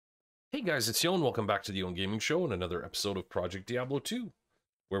Hey guys, it's Yon. Welcome back to the Own Gaming Show and another episode of Project Diablo 2.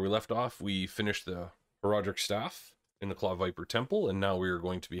 Where we left off, we finished the Horadric Staff in the Claw Viper Temple, and now we are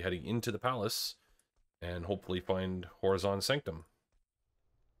going to be heading into the palace and hopefully find Horizon Sanctum.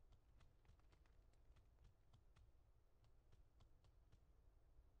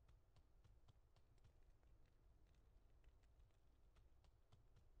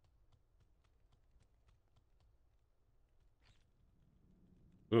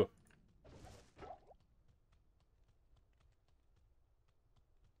 Ugh.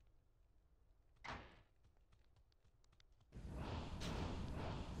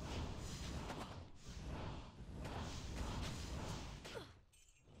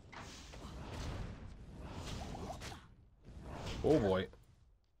 Oh boy.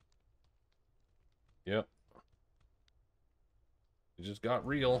 Yep. It just got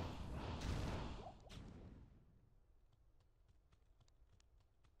real.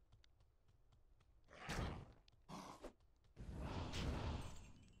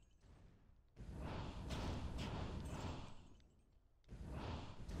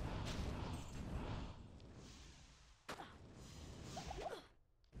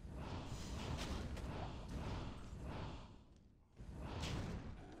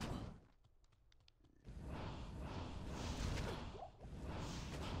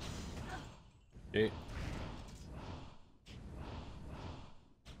 Okay.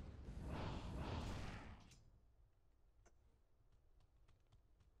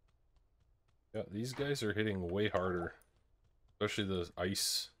 Yeah, these guys are hitting way harder. Especially the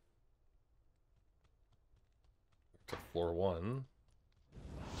ice to floor 1.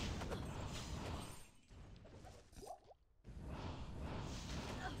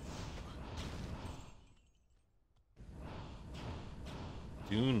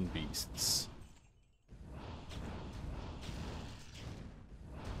 Dune Beasts.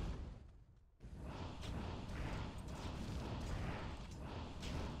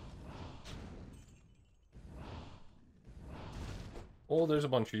 Oh, there's a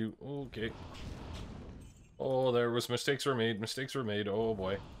bunch of you. Okay. Oh, there was mistakes were made. Mistakes were made. Oh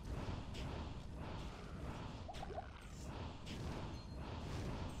boy.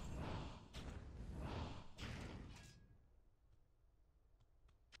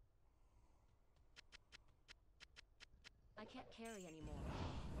 I can't carry anymore.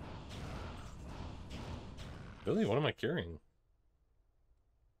 Really? What am I carrying?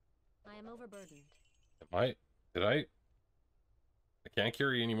 I am overburdened. Am I? Did I? I can't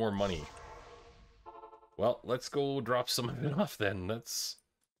carry any more money. Well, let's go drop some of it off then. That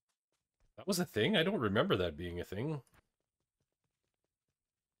was a thing? I don't remember that being a thing.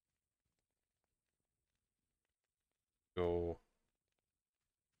 Go.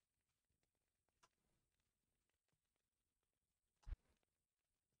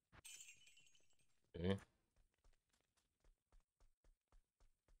 Okay.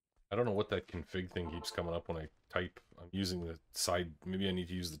 I don't know what that config thing keeps coming up when I type. I'm using the side. Maybe I need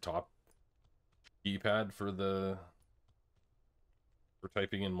to use the top keypad for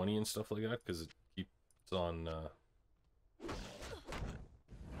typing in money and stuff like that, because it keeps on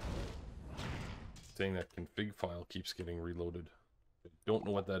saying that config file keeps getting reloaded. I don't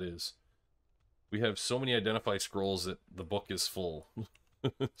know what that is. We have so many identify scrolls that the book is full.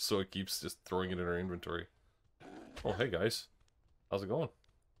 So it keeps just throwing it in our inventory. Oh, hey guys. How's it going?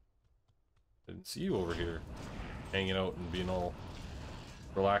 Didn't see you over here. Hanging out and being all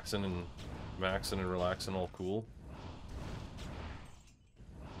relaxing and maxing and relaxing, all cool.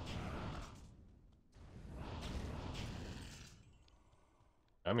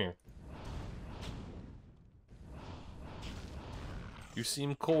 I'm here. You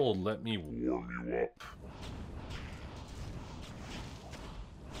seem cold. Let me warm you up.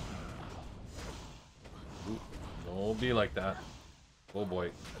 Ooh, don't be like that. Oh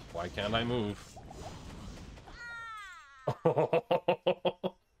boy. Why can't I move?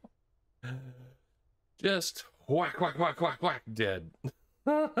 Just whack, whack, whack, whack, whack. Dead.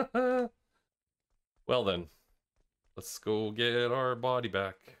 Well then. Let's go get our body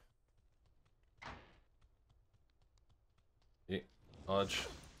back. Okay. Dodge.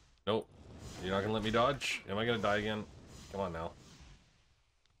 Nope. You're not gonna let me dodge? Am I gonna die again? Come on now.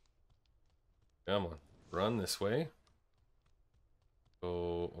 Come on. Run this way.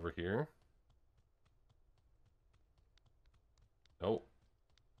 Go over here. Nope.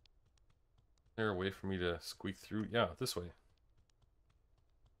 Is there a way for me to squeak through? Yeah, this way.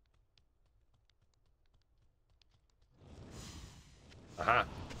 Aha!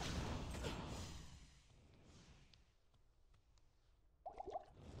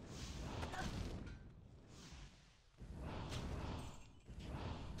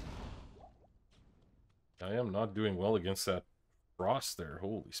 I am not doing well against that frost there.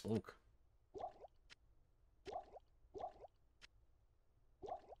 Holy smoke.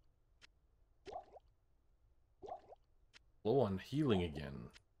 Low on healing again.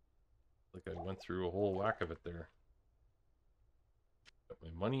 Like I went through a whole whack of it there. Got my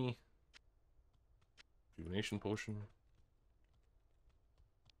money. Rejuvenation potion.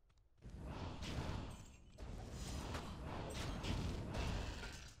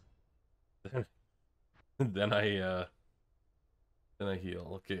 then I heal.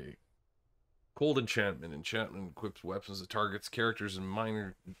 Okay. Cold enchantment. Enchantment equips weapons that targets characters and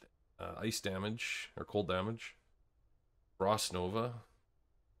minor ice damage or cold damage. Frost Nova.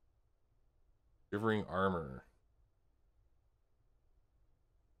 Shivering armor.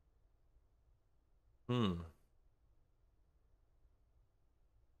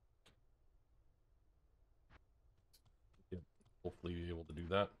 Yep. Hopefully be able to do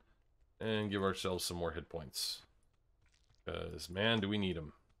that. And give ourselves some more hit points. Because, man, do we need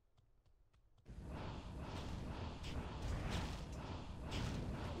them.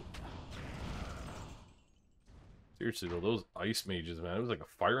 Seriously, though, those ice mages, man, it was like a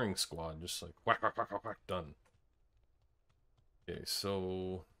firing squad. Just like, whack, whack, whack, whack, whack, done. Okay,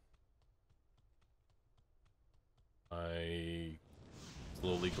 so... I...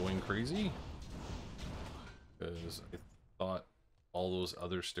 slowly going crazy. Because I thought all those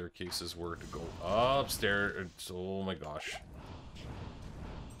other staircases were to go upstairs. Oh my gosh.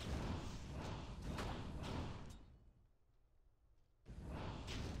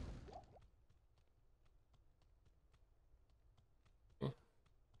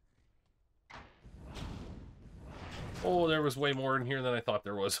 Oh, there was way more in here than I thought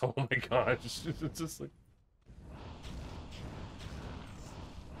there was. Oh my gosh. It's just like...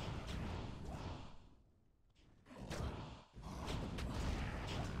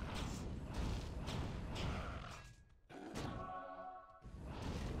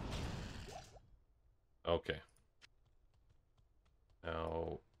 Okay.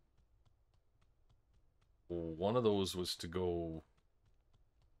 Now... one of those was to go...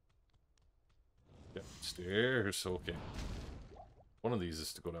 upstairs. Okay. One of these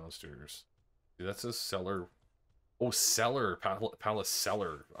is to go downstairs. See, that's a cellar. Oh, cellar. Palace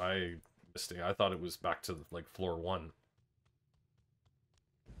cellar. I mistake. I thought it was back to, like, floor 1.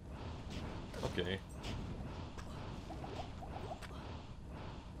 Okay.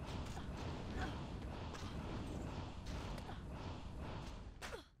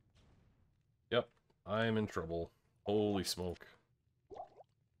 Yep. I'm in trouble. Holy smoke.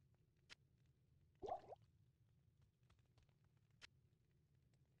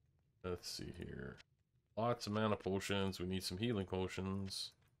 Let's see here. Lots of mana potions. We need some healing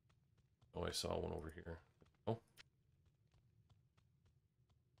potions. Oh, I saw one over here. Oh.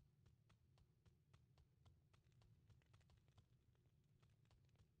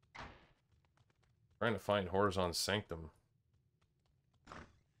 Trying to find Horizon Sanctum.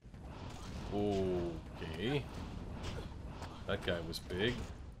 Okay. That guy was big.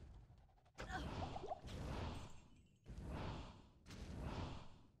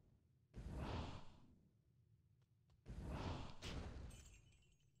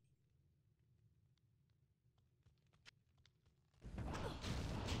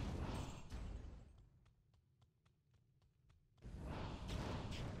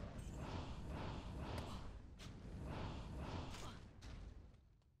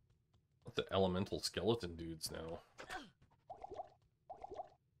 The elemental skeleton dudes now.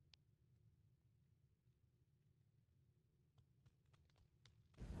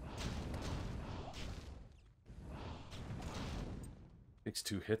 Takes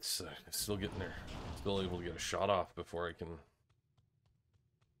 2 hits. Still getting there. Still able to get a shot off before I can.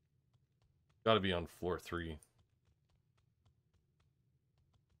 Gotta be on floor 3.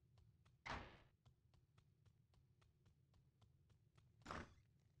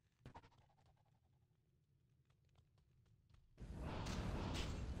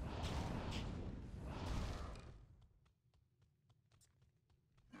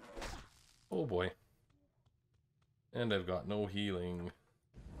 Oh boy. And I've got no healing.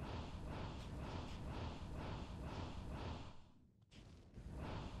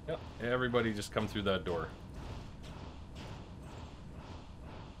 Yep, everybody just come through that door.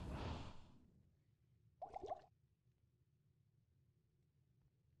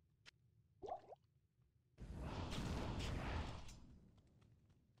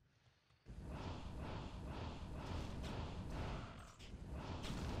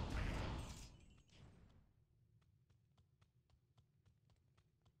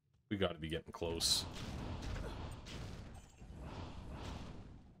 We gotta be getting close.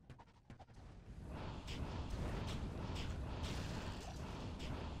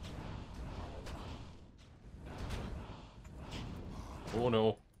 Oh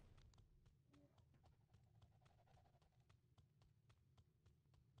no.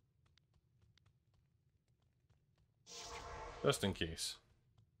 Just in case.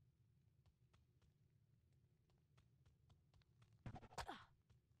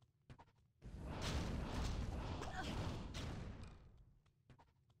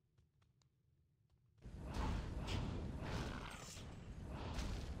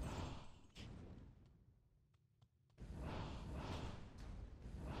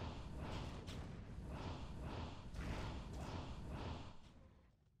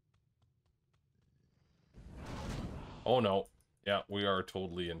 Oh no. Yeah, we are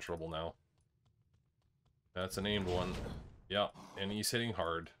totally in trouble now. That's an aimed one. Yeah, and he's hitting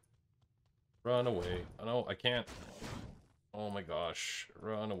hard. Run away. Oh no, I can't. Oh my gosh.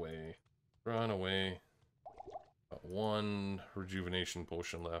 Run away. Run away. Got one rejuvenation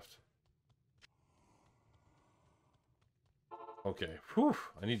potion left. Okay. Whew.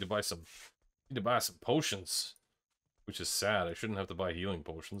 I need to buy some potions. Which is sad. I shouldn't have to buy healing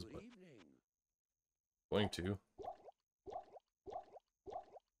potions, but going to.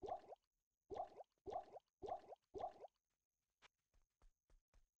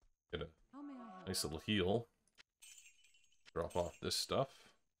 Get a How may I help? nice little heal. Drop off this stuff.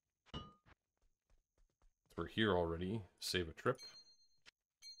 We're here already. Save a trip.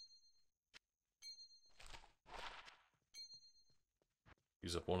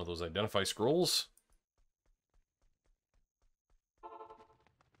 Use up one of those identify scrolls.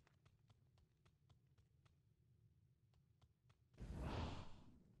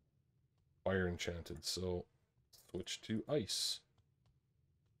 Fire enchanted, so switch to ice.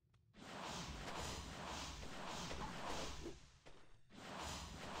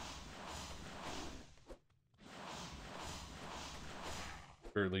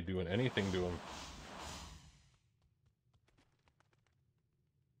 Barely doing anything to him.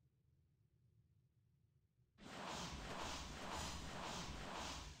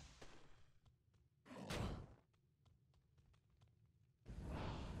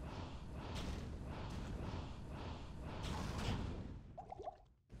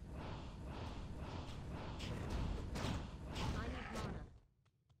 I need mana.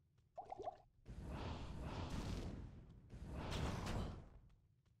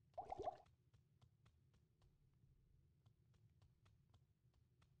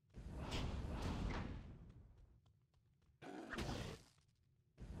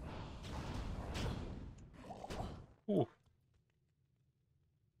 Ooh.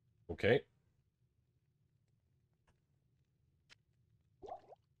 Okay.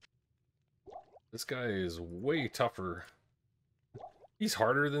 This guy is way tougher. He's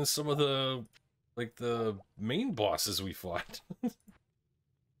harder than some of the, like, the main bosses we fought.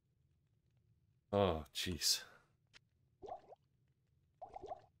 Oh, jeez.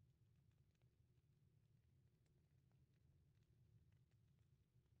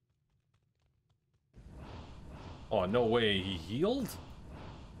 Oh, no way. He healed?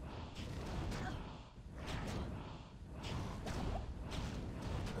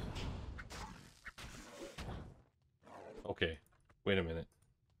 Okay. Wait a minute.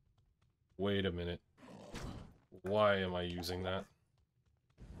 Wait a minute. Why am I using that?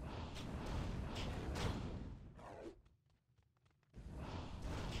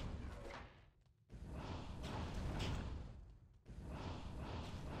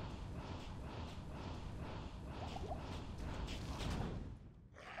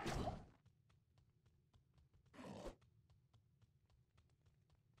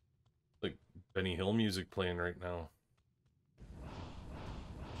 Like Benny Hill music playing right now.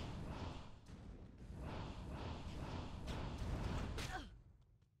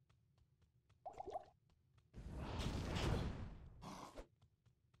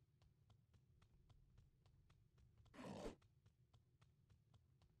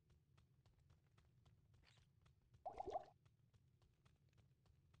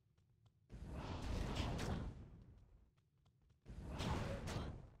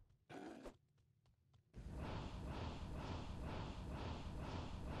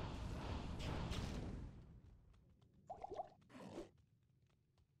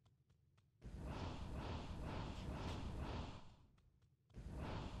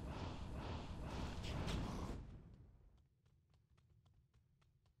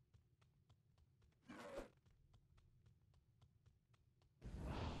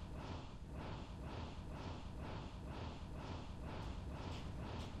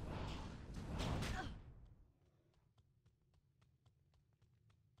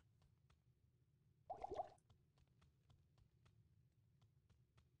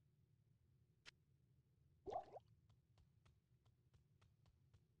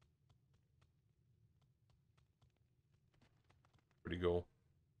 Where'd he go?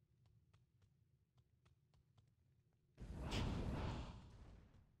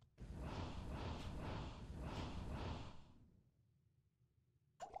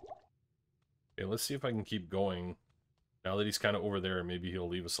 Okay, let's see if I can keep going. Now that he's kind of over there, maybe he'll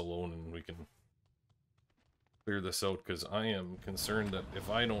leave us alone and we can clear this out, because I am concerned that if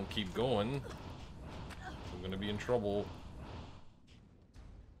I don't keep going, I'm going to be in trouble.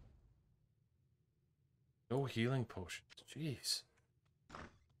 No healing potions. Jeez.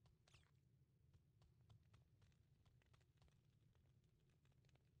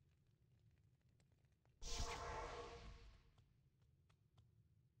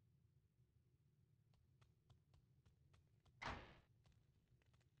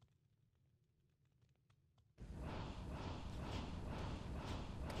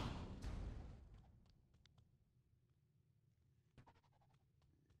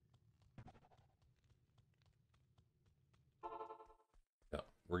 Yeah,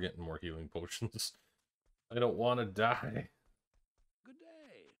 we're getting more healing potions. I don't want to die. Good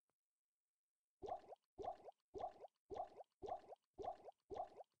day.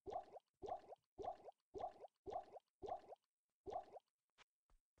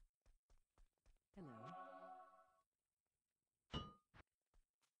 Hello.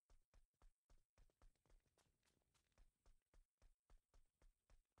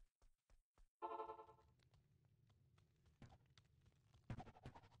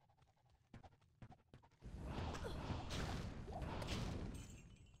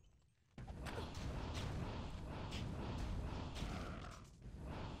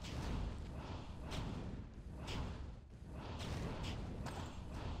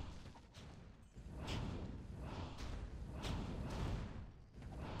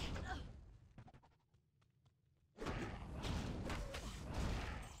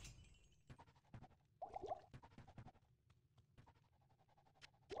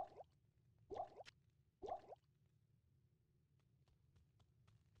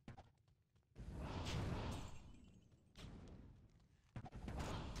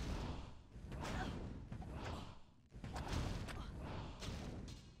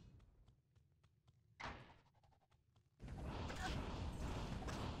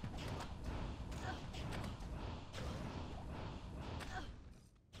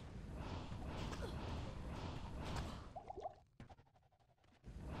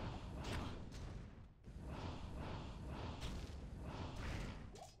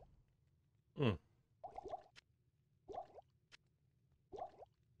 Hmm.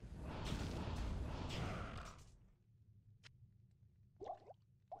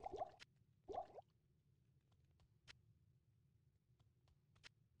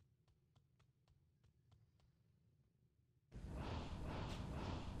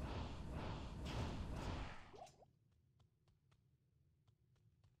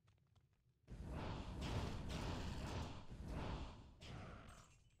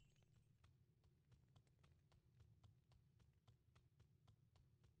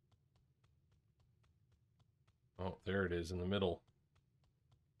 Oh, there it is in the middle.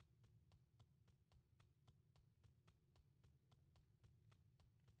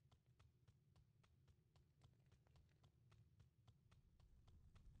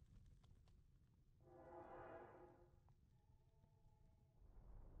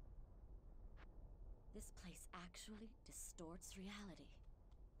 This place actually distorts reality.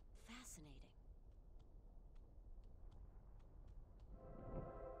 Fascinating.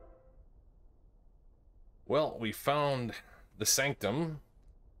 Well, we found the sanctum,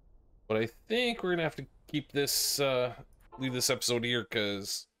 but I think we're gonna have to keep this, leave this episode here,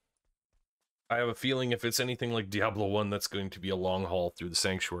 because I have a feeling if it's anything like Diablo 1, that's going to be a long haul through the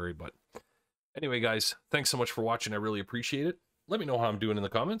sanctuary. But anyway, guys, thanks so much for watching. I really appreciate it. Let me know how I'm doing in the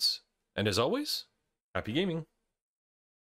comments. And as always, happy gaming.